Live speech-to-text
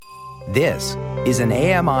This is an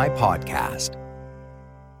AMI podcast.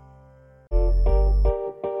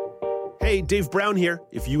 Hey, Dave Brown here.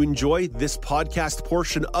 If you enjoy this podcast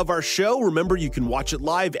portion of our show, remember you can watch it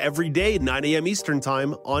live every day at 9 a.m. Eastern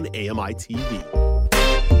Time on AMI TV.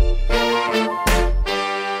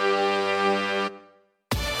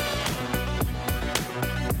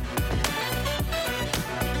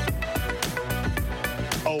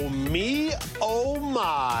 Oh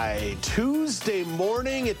my, Tuesday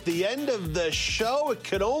morning at the end of the show, it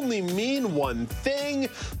could only mean one thing,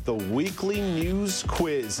 the weekly news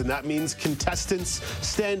quiz. And that means contestants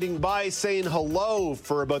standing by saying hello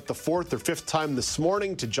for about the fourth or fifth time this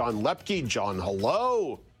morning to John Loeppky. John,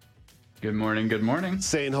 hello. Good morning, good morning.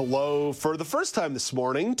 Saying hello for the first time this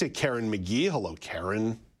morning to Karen Magee. Hello,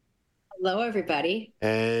 Karen. Hello, everybody.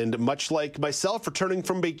 And much like myself, returning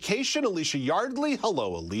from vacation, Elysia Yardley.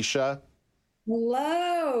 Hello, Elysia.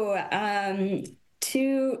 Hello.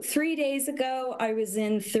 3 days ago, I was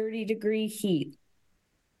in 30-degree heat.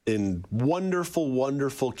 In wonderful,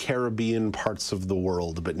 wonderful Caribbean parts of the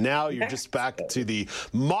world. But now you're just back to the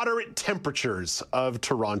moderate temperatures of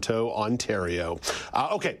Toronto, Ontario.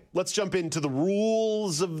 Okay, let's jump into the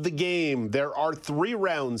rules of the game. There are 3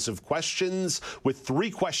 rounds of questions with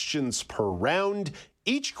 3 questions per round.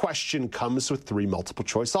 Each question comes with 3 multiple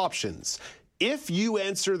choice options. If you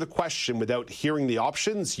answer the question without hearing the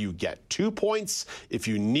options, you get 2 points. If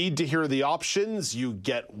you need to hear the options, you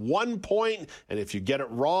get 1 point. And if you get it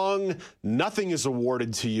wrong, nothing is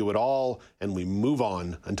awarded to you at all. And we move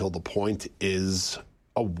on until the point is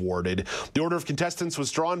awarded. The order of contestants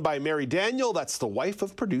was drawn by Mary Daniel. That's the wife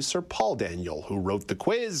of producer Paul Daniel, who wrote the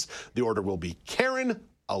quiz. The order will be Karen,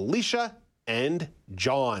 Elysia, and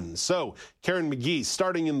John. So, Karen Magee,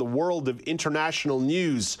 starting in the world of international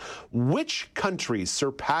news, which country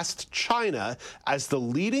surpassed China as the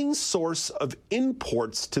leading source of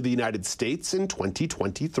imports to the United States in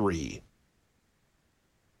 2023?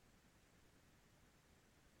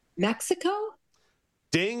 Mexico?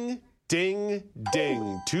 Ding, ding,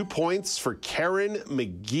 ding. 2 points for Karen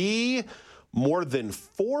Magee. More than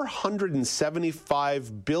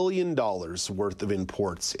 $475 billion worth of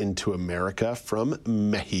imports into America from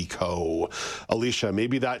Mexico. Elysia,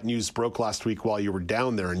 maybe that news broke last week while you were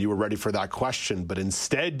down there and you were ready for that question, but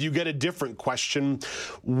instead you get a different question.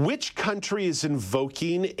 Which country is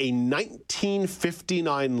invoking a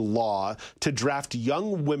 1959 law to draft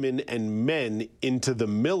young women and men into the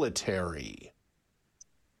military?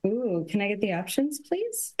 Ooh, can I get the options,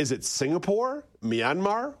 please? Is it Singapore,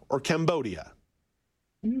 Myanmar, or Cambodia?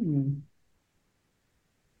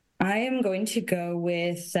 I am going to go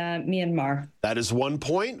with Myanmar. That is 1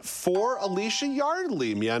 point for Elysia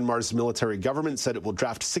Yardley. Myanmar's military government said it will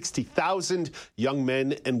draft 60,000 young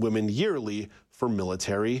men and women yearly for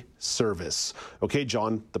military service. Okay,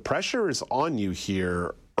 John, the pressure is on you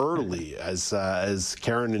here early as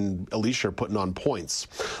Karen and Elysia are putting on points.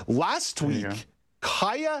 Last week,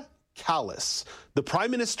 Kaja Kallas, the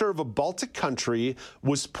prime minister of a Baltic country,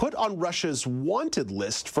 was put on Russia's wanted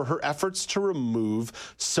list for her efforts to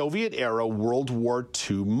remove Soviet-era World War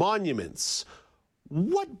II monuments.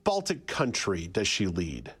 What Baltic country does she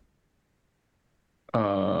lead?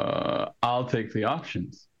 I'll take the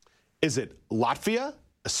options. Is it Latvia,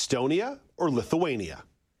 Estonia, or Lithuania?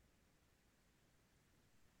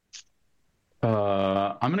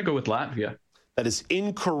 I'm going to go with Latvia. That is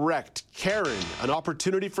incorrect. Karen, an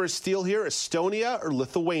opportunity for a steal here. Estonia or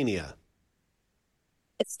Lithuania?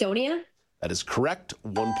 Estonia? That is correct.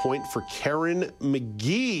 1 point for Karen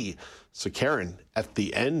Magee. So Karen, at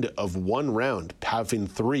the end of one round, having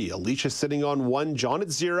 3. Elysia sitting on 1, John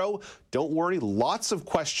at 0. Don't worry, lots of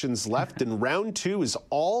questions left. And round 2 is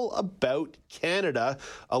all about Canada.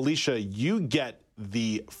 Elysia, you get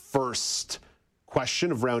the first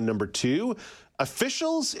question of round number 2.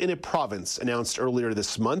 Officials in a province announced earlier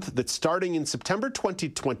this month that starting in September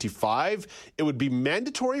 2025, it would be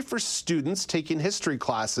mandatory for students taking history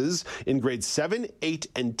classes in grades 7, 8,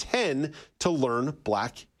 and 10 to learn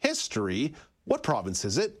Black history. What province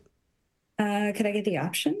is it? Could I get the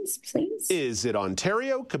options, please? Is it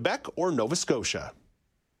Ontario, Quebec, or Nova Scotia?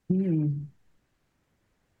 I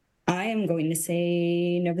am going to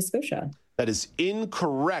say Nova Scotia. That is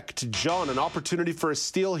incorrect. John, an opportunity for a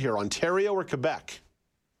steal here. Ontario or Quebec?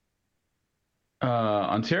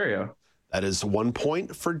 Ontario. That is 1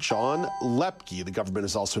 point for John Loeppky. The government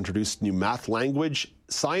has also introduced new math, language,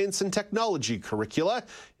 science, and technology curricula.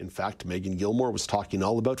 In fact, Megan Gilmore was talking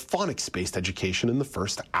all about phonics-based education in the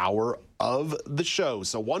first hour of the show.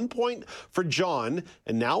 So 1 point for John,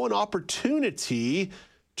 and now an opportunity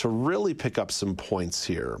to really pick up some points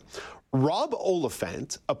here. Rob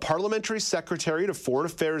Oliphant, a parliamentary secretary to Foreign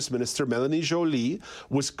Affairs Minister Mélanie Joly,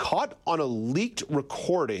 was caught on a leaked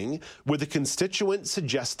recording with a constituent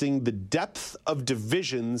suggesting the depth of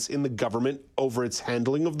divisions in the government over its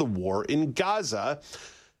handling of the war in Gaza.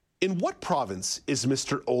 In what province is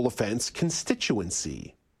Mr. Oliphant's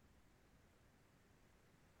constituency?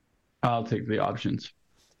 I'll take the options.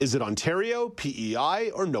 Is it Ontario,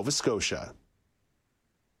 PEI, or Nova Scotia?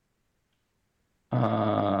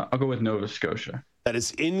 I'll go with Nova Scotia. That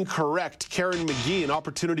is incorrect. Karen Magee, an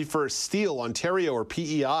opportunity for a steal, Ontario or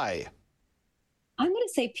PEI? I'm going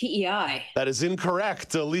to say PEI. That is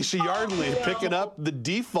incorrect. Elysia Yardley picking up the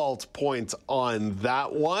default point on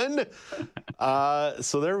that one.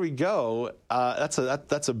 So there we go.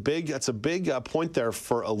 That's a big point there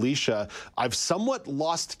for Elysia. I've somewhat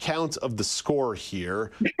lost count of the score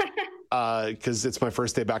here. Because it's my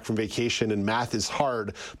first day back from vacation and math is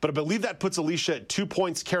hard. But I believe that puts Elysia at 2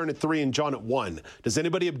 points, Karen at 3, and John at 1. Does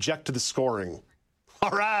anybody object to the scoring? All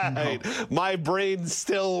right. No. My brain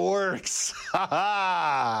still works.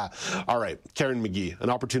 All right. Karen Magee, an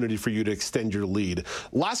opportunity for you to extend your lead.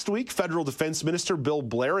 Last week, Federal Defense Minister Bill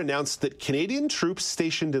Blair announced that Canadian troops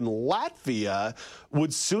stationed in Latvia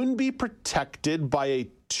would soon be protected by a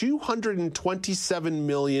 $227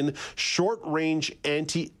 million short-range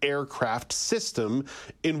anti-aircraft system.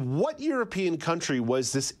 In what European country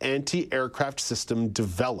was this anti-aircraft system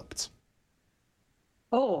developed?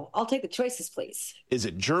 Oh, I'll take the choices, please. Is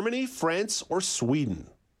it Germany, France, or Sweden?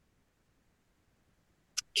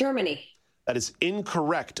 Germany. That is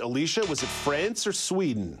incorrect. Elysia, was it France or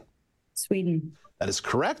Sweden? Sweden. That is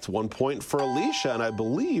correct. 1 point for Elysia, and I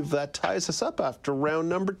believe that ties us up after round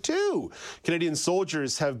number 2. Canadian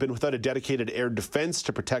soldiers have been without a dedicated air defense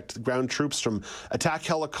to protect ground troops from attack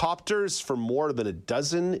helicopters for more than a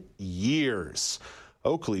dozen years.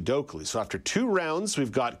 Oakley dokley. So after 2 rounds,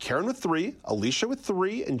 we've got Karen with 3, Elysia with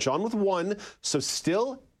 3, and John with 1. So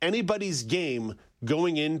still anybody's game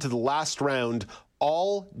going into the last round.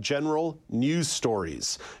 All general news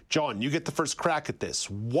stories. John, you get the first crack at this.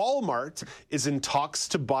 Walmart is in talks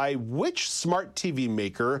to buy which smart TV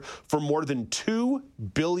maker for more than $2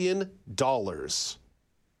 billion? Oh,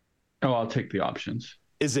 I'll take the options.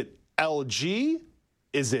 Is it LG?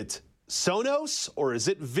 Is it Sonos? Or is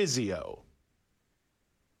it Vizio?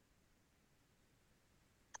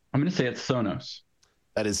 I'm going to say it's Sonos.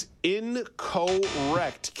 That is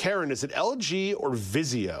incorrect. Karen, is it LG or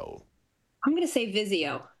Vizio? I'm going to say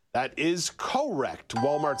Vizio. That is correct.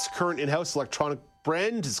 Walmart's current in-house electronic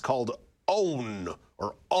brand is called OWN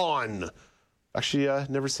or ON. Actually,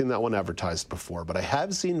 never seen that one advertised before, but I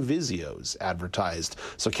have seen Vizio's advertised.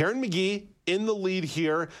 So Karen Magee in the lead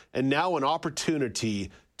here, and now an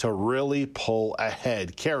opportunity to really pull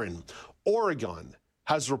ahead. Karen, Oregon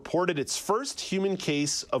has reported its first human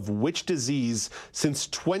case of which disease since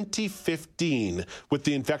 2015, with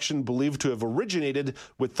the infection believed to have originated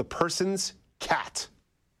with the person's cat?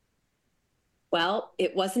 Well,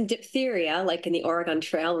 it wasn't diphtheria like in the Oregon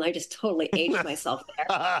Trail, and I just totally aged myself there.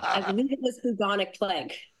 I believe it was bubonic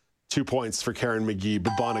plague. 2 points for Karen Magee,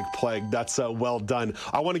 bubonic plague. That's well done.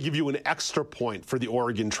 I want to give you an extra point for the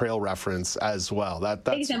Oregon Trail reference as well.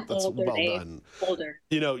 That's older, well Dave. done. Older.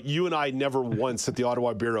 You know, you and I never once at the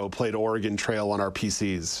Ottawa Bureau played Oregon Trail on our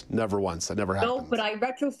PCs. Never once. That never happened. No, but I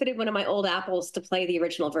retrofitted one of my old Apples to play the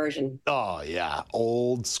original version. Oh, yeah.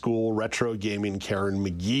 Old school retro gaming, Karen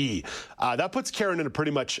Magee. That puts Karen in a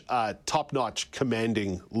pretty much top-notch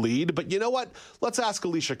commanding lead. But you know what? Let's ask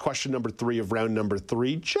Elysia question number 3 of round number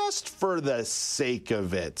 3, just for the sake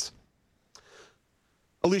of it.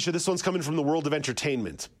 Elysia, this one's coming from the world of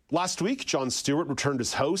entertainment. Last week, Jon Stewart returned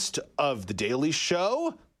as host of The Daily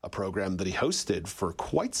Show, a program that he hosted for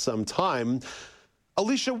quite some time.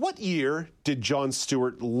 Elysia, what year did Jon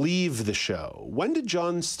Stewart leave the show? When did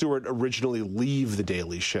Jon Stewart originally leave The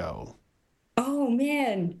Daily Show? Oh,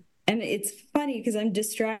 man. And it's funny because I'm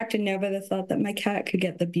distracted now by the thought that my cat could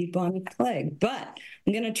get the bubonic plague, but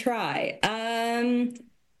I'm going to try.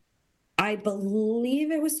 I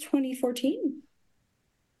believe it was 2014.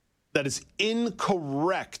 That is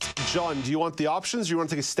incorrect. John, do you want the options or do you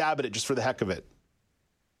want to take a stab at it just for the heck of it?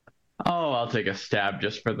 Oh, I'll take a stab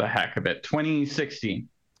just for the heck of it. 2016.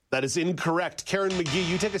 That is incorrect. Karen Magee,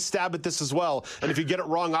 you take a stab at this as well. And if you get it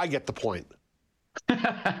wrong, I get the point.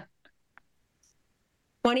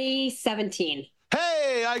 2017.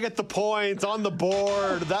 Hey, I get the point on the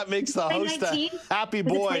board. That makes the host a happy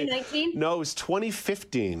boy. 2019? No, it was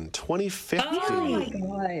 2015. 2015. Oh, my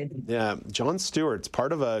God. Yeah, Jon Stewart's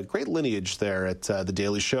part of a great lineage there at The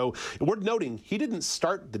Daily Show. Worth noting, he didn't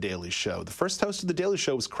start The Daily Show. The first host of The Daily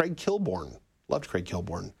Show was Craig Kilborn. Loved Craig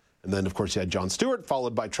Kilborn. And then, of course, you had Jon Stewart,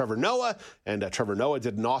 followed by Trevor Noah. And Trevor Noah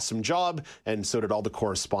did an awesome job, and so did all the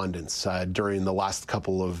correspondents during the last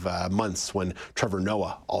couple of months when Trevor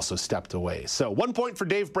Noah also stepped away. So 1 point for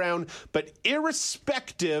Dave Brown, but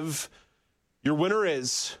irrespective, your winner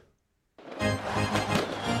is...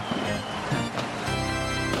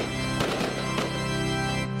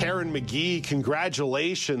 Karen Magee.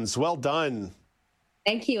 Congratulations. Well done.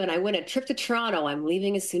 Thank you. And I win a trip to Toronto. I'm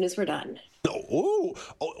leaving as soon as we're done. Oh,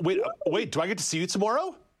 wait. Do I get to see you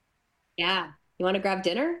tomorrow? Yeah. You want to grab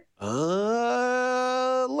dinner?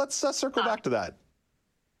 Let's circle back to that.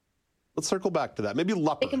 Maybe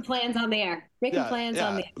Lupper. Making plans on the air. On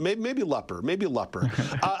the air. Maybe Lupper.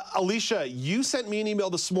 Alicia, you sent me an email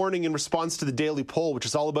this morning in response to the daily poll, which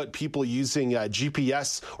is all about people using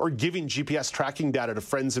GPS or giving GPS tracking data to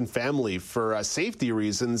friends and family for safety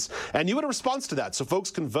reasons. And you had a response to that. So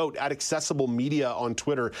folks can vote at Accessible Media on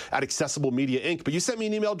Twitter, at Accessible Media Inc. But you sent me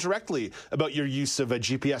an email directly about your use of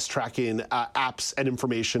GPS tracking apps and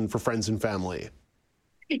information for friends and family.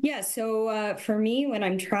 Yeah, so for me, when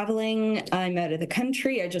I'm traveling, I'm out of the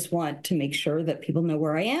country. I just want to make sure that people know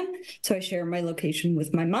where I am. So I share my location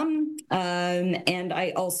with my mom. And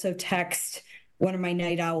I also text one of my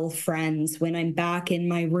night owl friends when I'm back in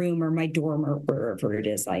my room or my dorm or wherever it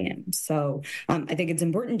is I am. So I think it's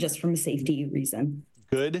important just from a safety reason.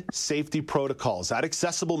 Good safety protocols. At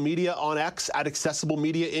Accessible Media on X, at Accessible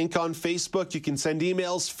Media Inc. on Facebook. You can send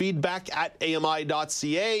emails, feedback at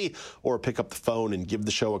AMI.ca, or pick up the phone and give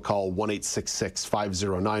the show a call,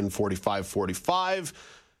 1-866-509-4545.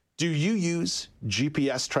 Do you use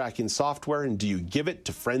GPS tracking software, and do you give it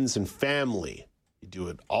to friends and family? You do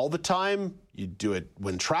it all the time, you do it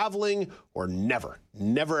when traveling, or never,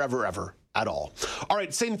 ever at all. All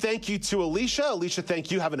right, saying thank you to Alicia. Alicia,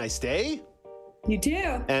 thank you. Have a nice day. You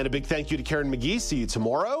too. And a big thank you to Karen Magee. See you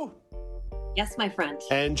tomorrow. Yes, my friend.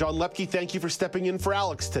 And John Loeppky, thank you for stepping in for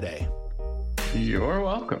Alex today. You're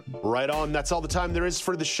welcome. Right on. That's all the time there is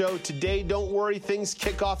for the show today. Don't worry, things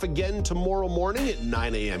kick off again tomorrow morning at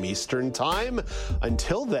 9 a.m. Eastern Time.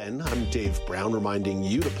 Until then, I'm Dave Brown reminding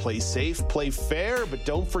you to play safe, play fair, but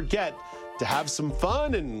don't forget to have some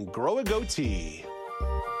fun and grow a goatee.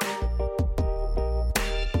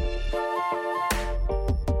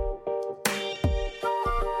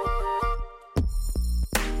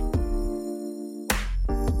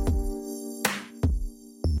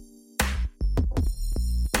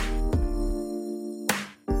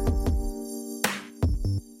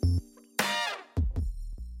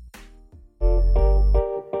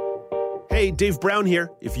 Hey, Dave Brown here.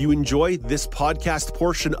 If you enjoy this podcast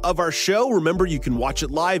portion of our show, remember you can watch it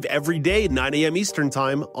live every day at 9 a.m. Eastern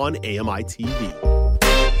Time on AMI TV.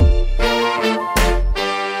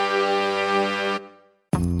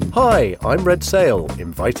 Hi, I'm Red Sail,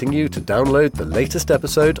 inviting you to download the latest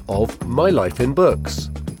episode of My Life in Books,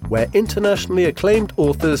 where internationally acclaimed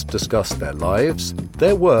authors discuss their lives,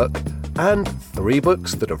 their work, and 3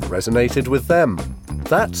 books that have resonated with them.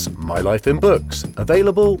 That's My Life in Books,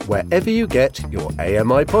 available wherever you get your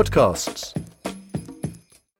AMI podcasts.